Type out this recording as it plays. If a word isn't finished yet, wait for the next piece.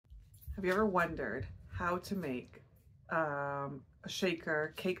Have you ever wondered how to make a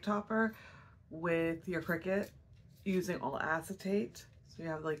shaker cake topper with your Cricut using all acetate? So you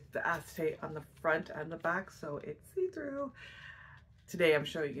have like the acetate on the front and the back so it's see-through. Today I'm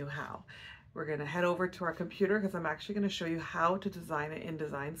showing you how. We're gonna head over to our computer because I'm actually gonna show you how to design it in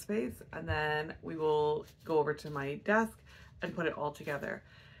Design Space, and then we will go over to my desk and put it all together.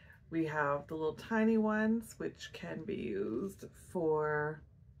 We have the little tiny ones which can be used for,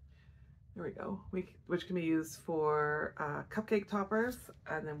 there we go, which can be used for cupcake toppers,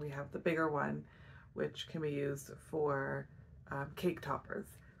 and then we have the bigger one which can be used for cake toppers.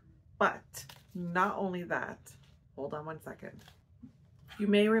 But not only that, hold on one second. You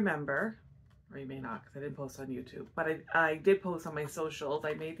may remember, or you may not because I didn't post on YouTube, but I did post on my socials.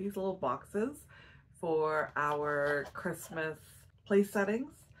 I made these little boxes for our Christmas place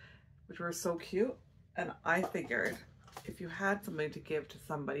settings, which were so cute. And I figured if you had something to give to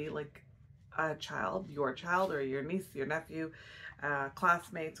somebody, like a child, your child or your niece, your nephew,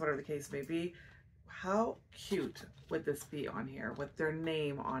 classmates, whatever the case may be, how cute would this be on here with their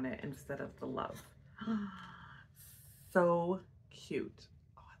name on it instead of the love? So cute.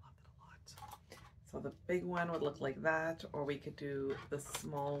 Oh, I love it a lot. So the big one would look like that, or we could do the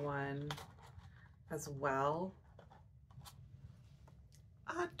small one as well.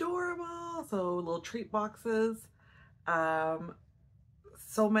 Adorable. So little treat boxes.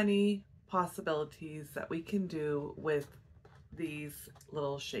 So many possibilities that we can do with these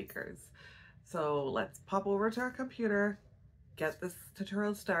little shakers. So let's pop over to our computer, get this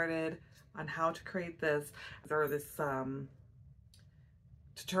tutorial started on how to create this, or this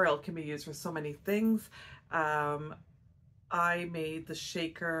tutorial can be used for so many things. I made the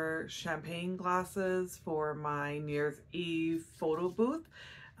shaker champagne glasses for my New Year's Eve photo booth,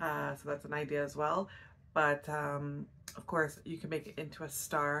 so that's an idea as well. But of course you can make it into a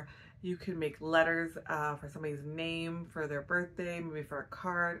star. You can make letters for somebody's name, for their birthday, maybe for a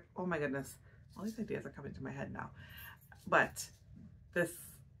card. Oh my goodness, all these ideas are coming to my head now. But this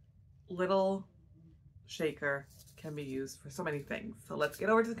little shaker can be used for so many things. So let's get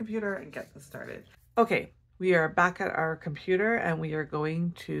over to the computer and get this started. Okay, we are back at our computer and we are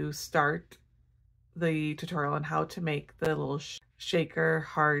going to start the tutorial on how to make the little shaker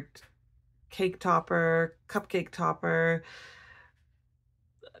heart cake topper, cupcake topper,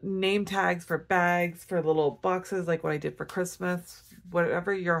 name tags for bags, for little boxes like what I did for Christmas.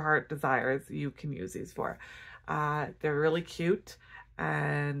 Whatever your heart desires, you can use these for. They're really cute,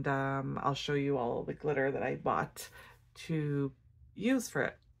 and I'll show you all the glitter that I bought to use for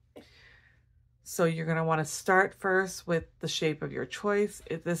it. So you're going to want to start first with the shape of your choice.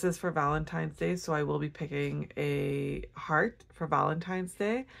 This is for Valentine's Day, so I will be picking a heart for Valentine's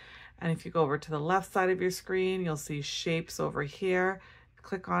Day. And if you go over to the left side of your screen, you'll see shapes over here.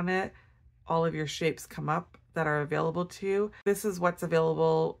 Click on it. All of your shapes come up that are available to you. This is what's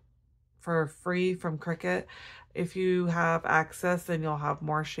available for free from Cricut. If you have access, then you'll have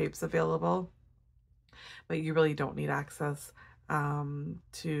more shapes available, but you really don't need access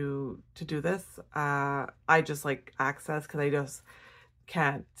to do this. I just like access because I just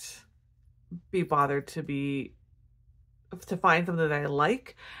can't be bothered to find something that I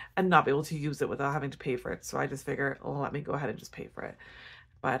like and not be able to use it without having to pay for it. So I just figure, oh, let me go ahead and just pay for it.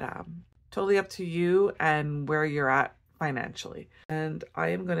 But totally up to you and where you're at financially. And I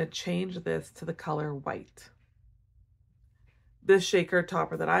am going to change this to the color white. This shaker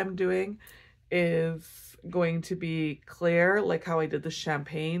topper that I'm doing is going to be clear, like how I did the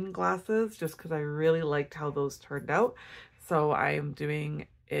champagne glasses, just because I really liked how those turned out. So I am doing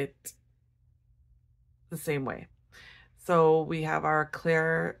it the same way. So we have our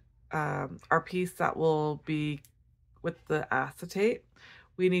clear, our piece that will be with the acetate.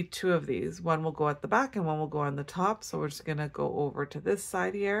 We need two of these. One will go at the back and one will go on the top. So we're just gonna go over to this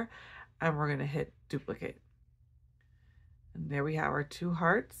side here and we're gonna hit duplicate. And there we have our two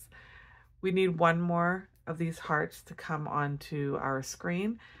hearts. We need one more of these hearts to come onto our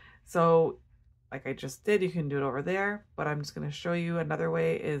screen. So like I just did, you can do it over there, but I'm just gonna show you another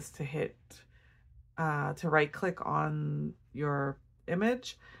way is to hit to right click on your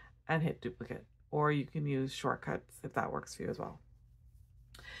image and hit duplicate, or you can use shortcuts if that works for you as well.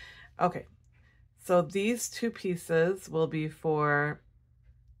 Okay, so these two pieces will be for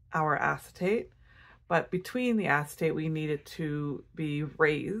our acetate, but between the acetate we need it to be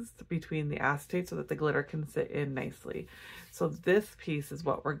raised between the acetate so that the glitter can sit in nicely. So this piece is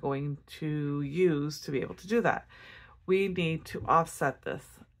what we're going to use to be able to do that. We need to offset this,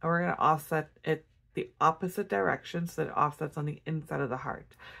 and we're going to offset it the opposite direction so that it offsets on the inside of the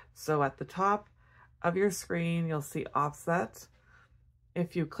heart. So at the top of your screen, you'll see offset,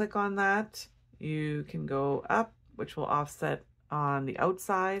 If you click on that, you can go up, which will offset on the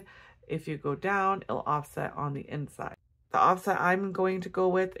outside. If you go down, it'll offset on the inside. The offset I'm going to go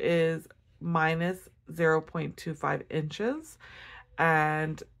with is minus 0.25 inches.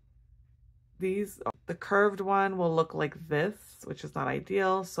 And the curved one will look like this, which is not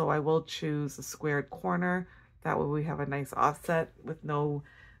ideal. So I will choose a squared corner. That way we have a nice offset with no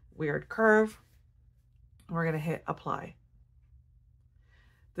weird curve. We're going to hit apply.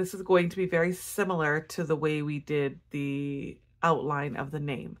 This is going to be very similar to the way we did the outline of the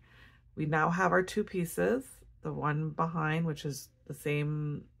name. We now have our two pieces, the one behind, which is the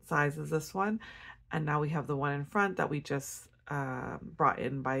same size as this one, and now we have the one in front that we just brought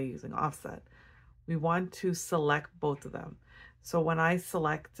in by using offset. We want to select both of them. So when I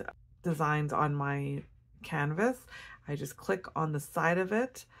select designs on my canvas, I just click on the side of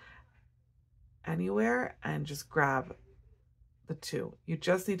it anywhere and just grab the two. You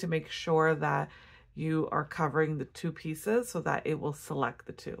just need to make sure that you are covering the two pieces so that it will select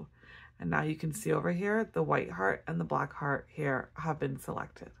the two. And now you can see over here, the white heart and the black heart here have been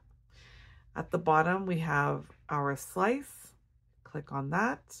selected. At the bottom, we have our slice. Click on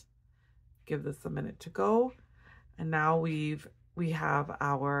that. Give this a minute to go. And now we have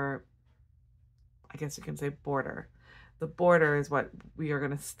our, I guess you can say, border. The border is what we are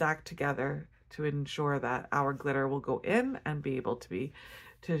going to stack together to ensure that our glitter will go in and we'll be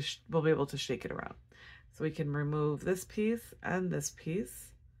able to shake it around. So we can remove this piece and this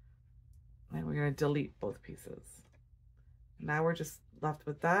piece, and we're going to delete both pieces. Now we're just left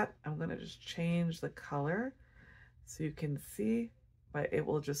with that. I'm going to just change the color so you can see, but it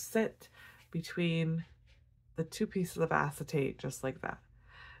will just sit between the two pieces of acetate just like that.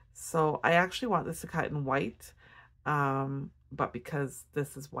 So I actually want this to cut in white, but because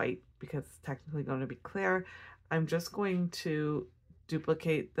this is white, because it's technically going to be clear, I'm just going to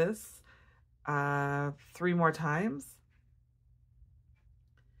duplicate this 3 more times.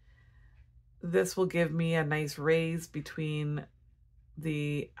 This will give me a nice raise between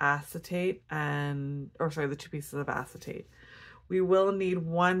the acetate the two pieces of acetate. We will need two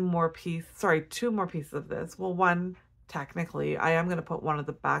more pieces of this. Well, one, technically, I am going to put one at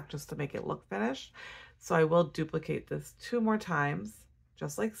the back just to make it look finished. So I will duplicate this 2 more times,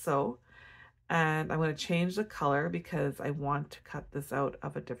 just like so. And I'm going to change the color because I want to cut this out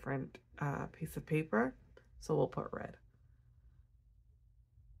of a different piece of paper. So we'll put red.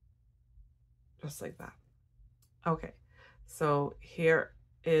 Just like that. Okay, so here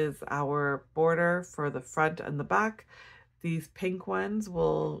is our border for the front and the back. These pink ones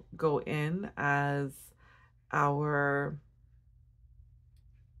will go in as our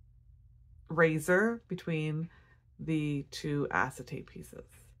razor between the two acetate pieces.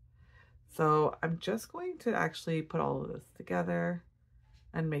 So I'm just going to actually put all of this together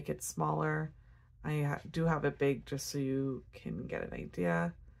and make it smaller. I do have it big just so you can get an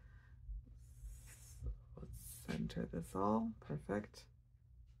idea. Center this all, perfect.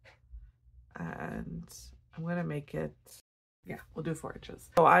 And I'm gonna make it, we'll do 4 inches.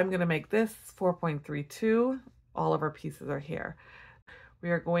 So I'm gonna make this 4.32. All of our pieces are here. We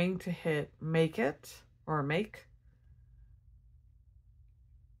are going to hit make,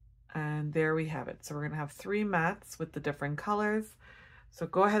 and there we have it. So we're gonna have 3 mats with the different colors. So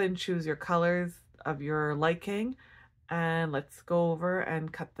go ahead and choose your colors of your liking, and let's go over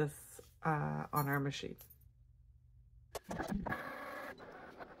and cut this on our machine.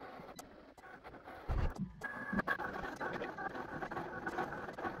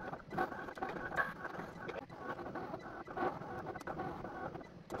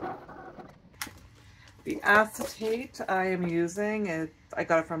 The acetate I am using I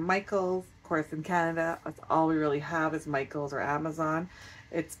got it from Michael's, of course, in Canada. That's all we really have is Michael's or Amazon.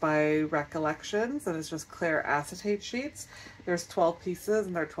 It's by Recollections, and it's just clear acetate sheets. There's 12 pieces,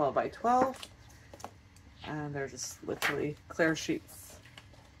 and they're 12 by 12. And they're just literally clear sheets,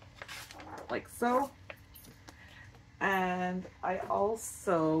 like so. And I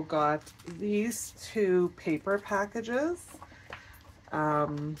also got these 2 paper packages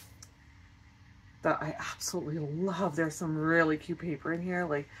that I absolutely love. There's some really cute paper in here.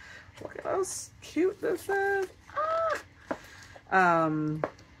 Like, look at how cute this is. I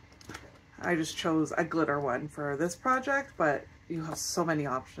just chose a glitter one for this project, but you have so many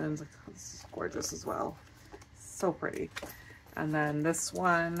options. Like, this is gorgeous as well. So pretty. And then this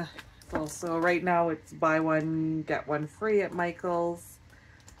one is also, right now it's buy one get one free at Michael's,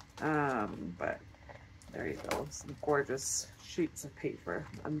 but there you go, some gorgeous sheets of paper.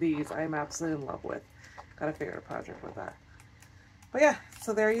 And these I'm absolutely in love with. Gotta figure out a project with that. But yeah,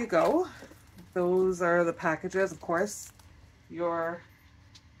 so there you go. Those are the packages. Of course, your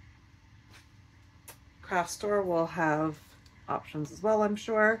craft store will have options as well, I'm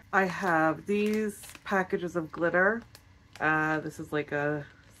sure. I have these packages of glitter. This is like a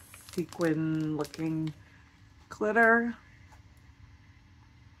sequin looking glitter.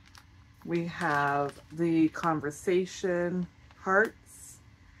 We have the conversation hearts.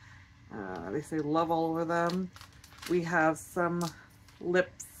 They say love all over them. We have some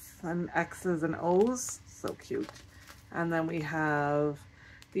lips and X's and O's. So cute. And then we have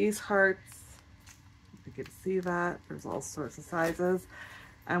these hearts. You can see that. There's all sorts of sizes.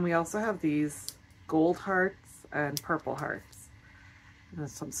 And we also have these gold hearts and purple hearts. And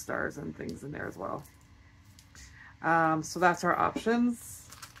there's some stars and things in there as well. So that's our options.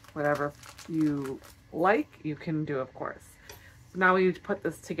 Whatever you like, you can do, of course. So now we need to put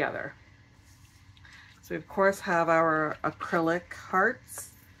this together. So we, of course, have our acrylic hearts.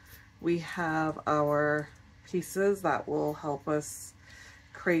 We have our pieces that will help us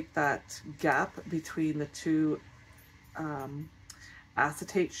create that gap between the two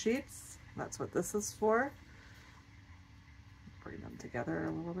acetate sheets. That's what this is for. Bring them together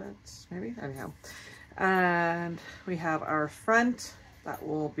a little bit, maybe. Anyhow. And we have our front. That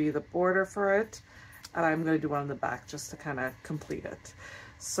will be the border for it. And I'm going to do one on the back just to kind of complete it.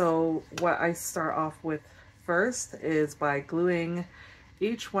 So what I start off with first is by gluing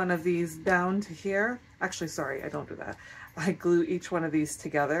each one of these down to here. Actually, sorry, I don't do that. I glue each one of these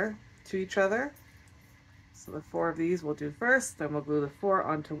together to each other. So the 4 of these we'll do first, then we'll glue the 4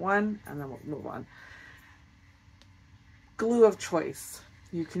 onto one, and then we'll move on. Glue of choice.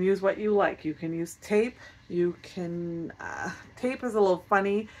 You can use what you like. You can use tape. You can, tape is a little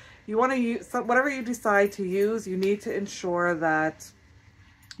funny. You want to use, whatever you decide to use, you need to ensure that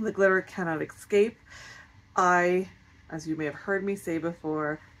the glitter cannot escape. I, as you may have heard me say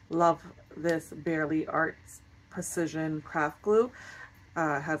before, love this Barely Arts Precision Craft Glue.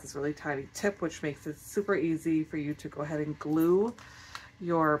 It has this really tiny tip, which makes it super easy for you to go ahead and glue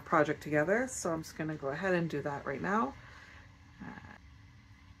your project together. So I'm just going to go ahead and do that right now.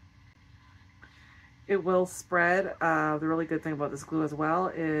 It will spread. The really good thing about this glue as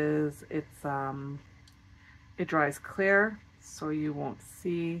well is it dries clear, so you won't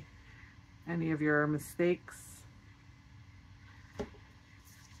see any of your mistakes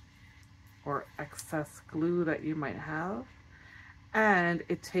or excess glue that you might have. And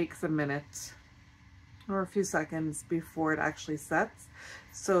it takes a minute or a few seconds before it actually sets,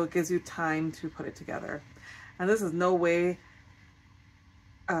 so it gives you time to put it together. And this is no way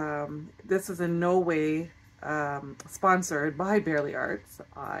in no way sponsored by Barely Arts.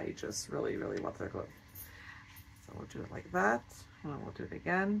 I just really, really love their glue. So we'll do it like that, and then we'll do it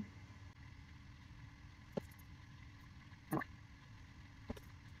again.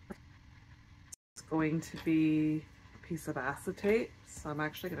 It's going to be a piece of acetate, so I'm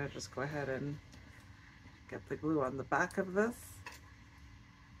actually going to just go ahead and get the glue on the back of this.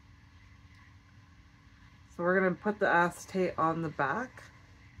 So we're going to put the acetate on the back.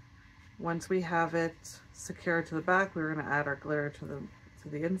 Once we have it secured to the back, we're going to add our glitter to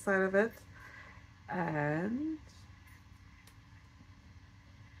the inside of it, and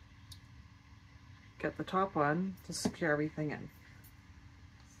get the top one to secure everything in.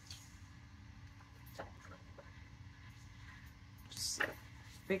 Just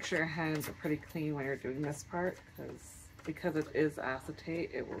make sure your hands are pretty clean when you're doing this part, because it is acetate,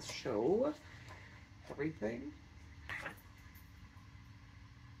 it will show everything.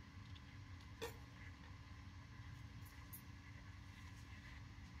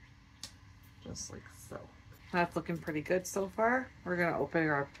 Just like so. That's looking pretty good so far. We're gonna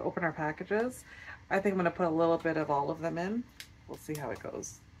open our packages. I think I'm gonna put a little bit of all of them in. We'll see how it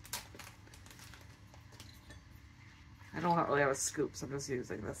goes. I don't really have a scoop, so I'm just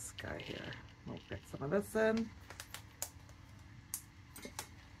using this guy here. We'll get some of this in.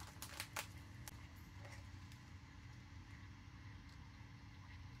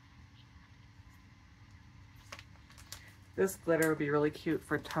 This glitter would be really cute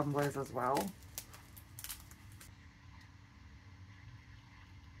for tumblers as well.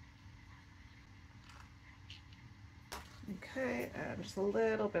 Okay, and just a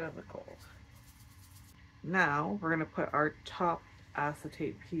little bit of the gold. Now we're going to put our top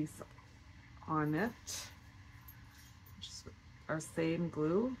acetate piece on it. Just our same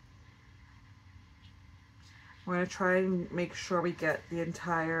glue. We're going to try and make sure we get the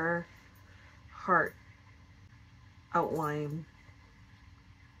entire heart outline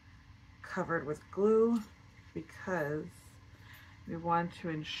covered with glue, because we want to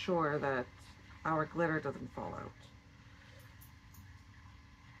ensure that our glitter doesn't fall out.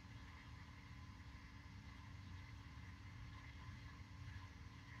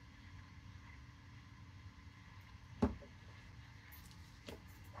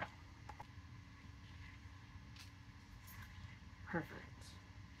 Perfect.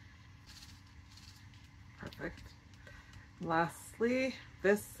 Perfect. Lastly,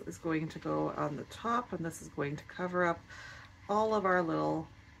 this is going to go on the top, and this is going to cover up all of our little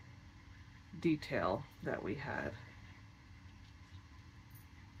detail that we had.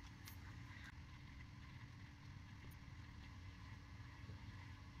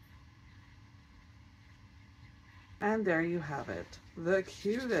 And there you have it, the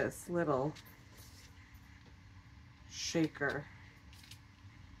cutest little shaker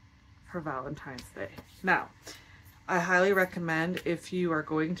for Valentine's Day. Now, I highly recommend, if you are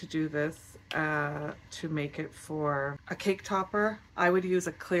going to do this to make it for a cake topper, I would use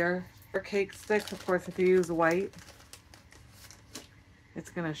a clear cake stick. Of course, if you use white,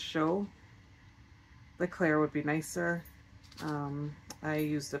 it's going to show. The clear would be nicer. I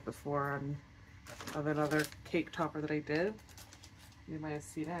used it before on another cake topper that I did. You might have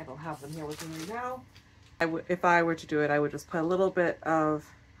seen it. I don't have them here with me right now. If I were to do it, I would just put a little bit of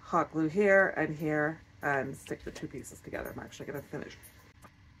hot glue here and stick the two pieces together. I'm actually going to finish.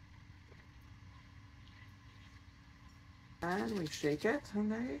 And we shake it,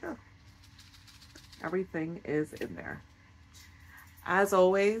 and there you go. Everything is in there. As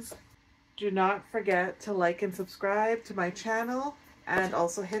always, do not forget to like and subscribe to my channel, and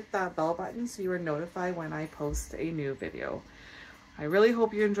also hit that bell button so you are notified when I post a new video. I really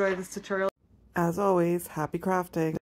hope you enjoyed this tutorial. As always, happy crafting.